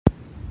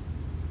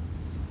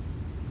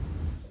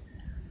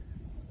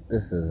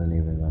this isn't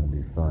even gonna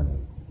be funny,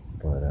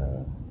 but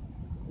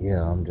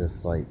yeah, I'm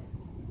just like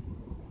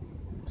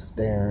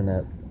staring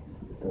at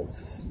the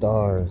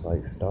stars,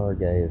 like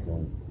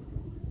stargazing,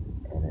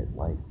 and it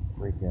like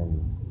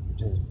freaking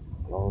just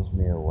blows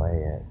me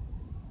away at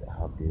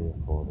how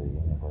beautiful the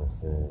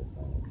universe is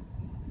and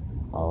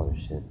all the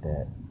shit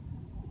that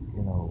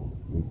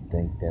we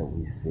think that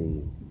we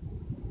see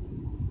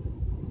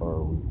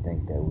or we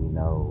think that we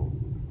know,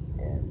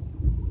 and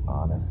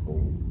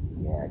honestly,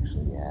 we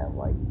actually have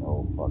like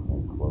no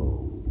fucking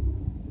clue.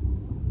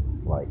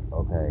 Like,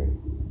 okay,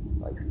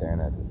 like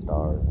staring at the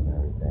stars and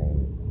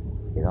everything,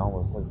 it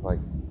almost looks like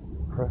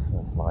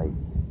Christmas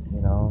lights.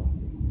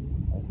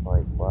 It's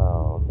like,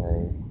 wow,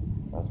 okay,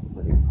 that's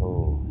pretty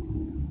cool.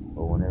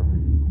 But whenever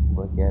you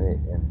look at it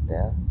in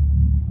depth,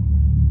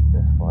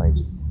 it's like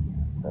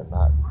they're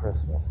not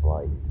Christmas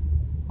lights.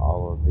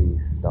 All of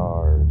these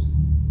stars,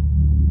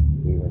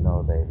 even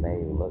though they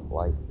may look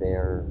like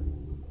they're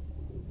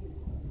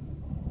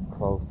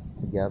close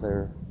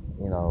together,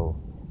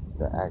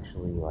 they're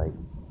actually like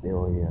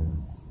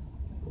billions,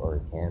 or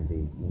it can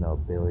be,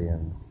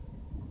 billions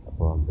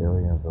upon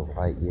billions of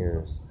light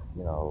years,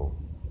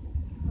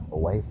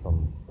 away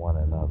from one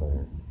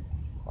another.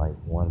 Like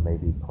one may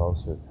be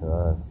closer to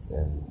us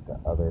and the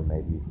other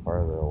may be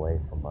further away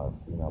from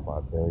us,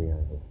 by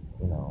billions of,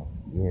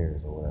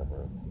 years or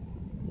whatever.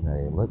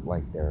 They look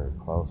like they're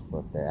close,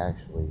 but they're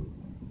actually,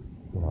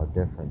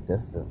 different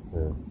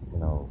distances,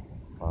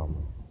 from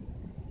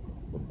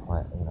the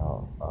planet,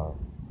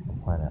 the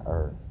planet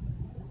Earth.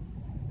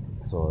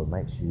 So it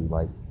makes you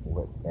like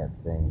look at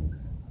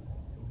things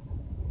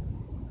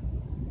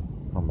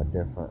from a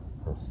different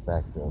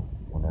perspective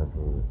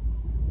whenever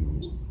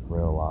you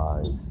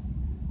realize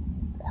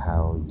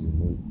how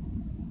unique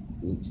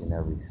each and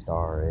every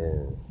star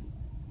is.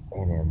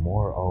 And then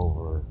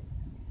moreover,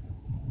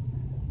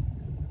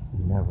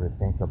 you never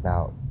think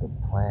about the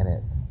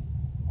planets,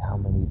 how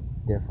many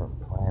different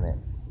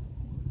planets,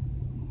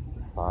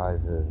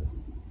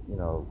 sizes,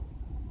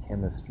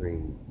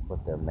 chemistry,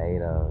 what they're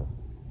made of,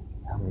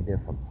 how many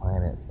different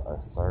planets are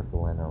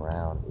circling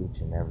around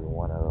each and every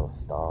one of those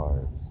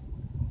stars.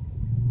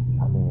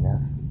 I mean,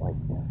 that's like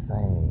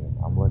insane.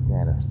 I'm looking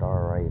at a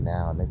star right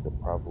now and it could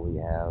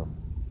probably have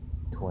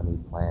 20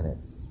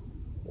 planets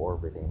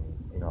orbiting,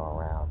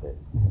 around it.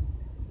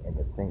 And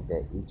to think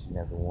that each and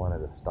every one of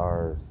the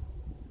stars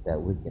that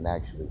we can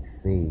actually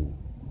see,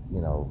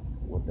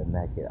 with the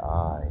naked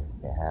eye,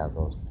 can have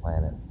those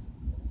planets,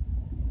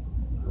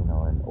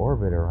 in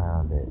orbit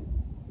around it.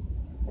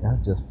 And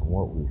that's just from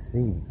what we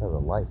see. Because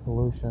of light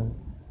pollution,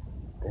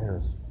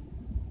 there's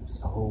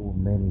so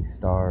many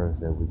stars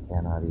that we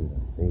cannot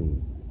even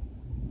see,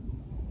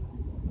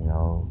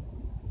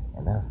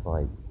 and that's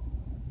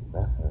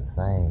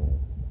insane.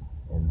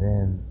 And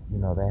then,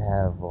 they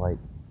have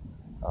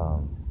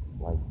um,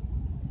 like,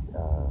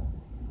 uh,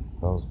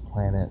 those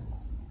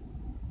planets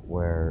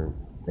where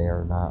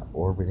they're not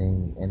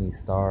orbiting any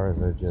stars,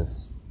 they're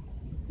just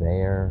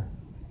there,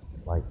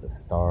 like the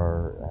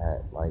star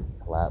had like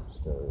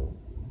collapsed or,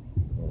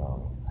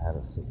 had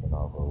a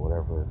supernova or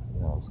whatever,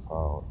 it's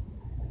called.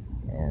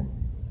 And,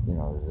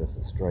 it's just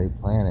a straight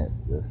planet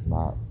that's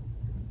not,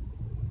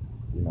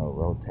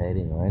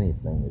 rotating or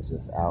anything. It's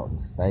just out in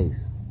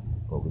space.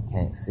 But we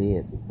can't see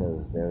it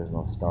because there's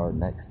no star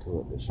next to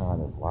it to shine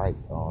its light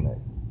on it.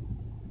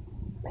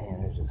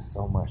 Man, there's just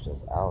so much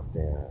that's out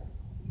there.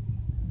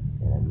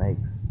 And it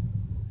makes,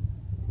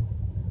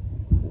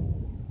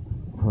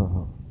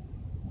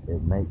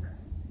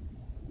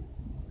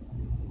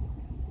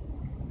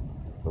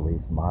 at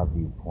least my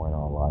viewpoint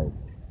on life,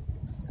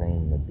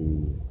 seem to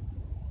be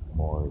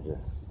more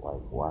just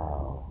like,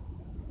 wow,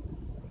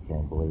 I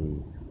can't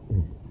believe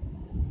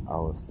I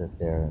would sit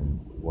there and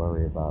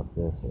worry about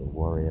this or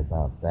worry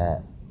about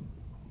that.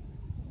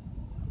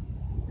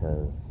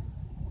 Because,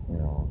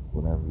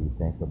 whenever you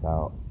think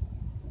about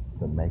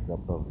the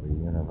makeup of the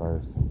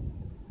universe and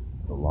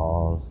the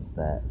laws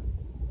that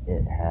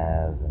it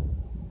has and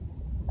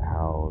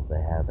how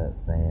they have that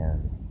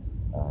saying,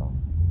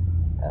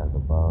 as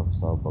above,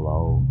 so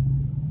below,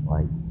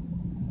 like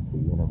the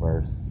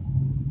universe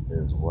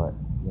is what,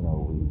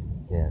 we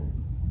can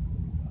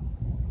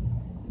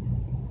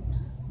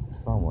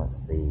somewhat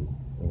see.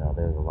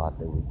 There's a lot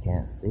that we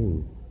can't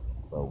see,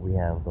 but we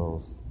have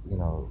those,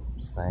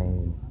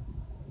 same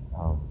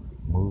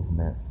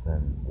movements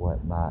and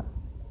whatnot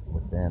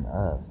within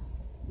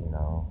us,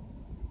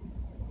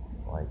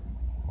 like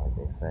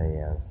they say,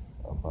 as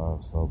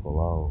above, so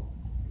below.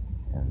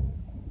 And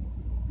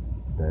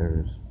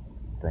there's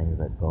things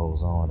that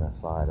goes on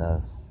inside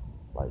us,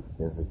 like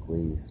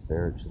physically,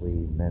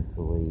 spiritually,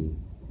 mentally.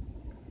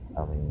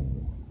 I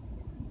mean,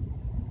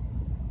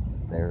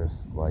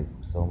 there's like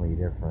so many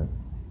different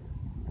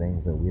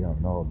things that we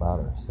don't know about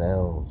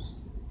ourselves.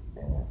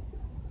 And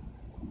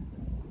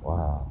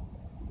wow,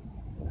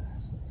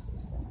 it's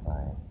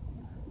insane.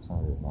 For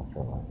some reason I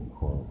feel like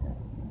recording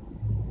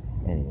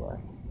it. Anyway,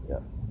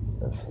 yep,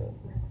 that's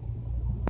it.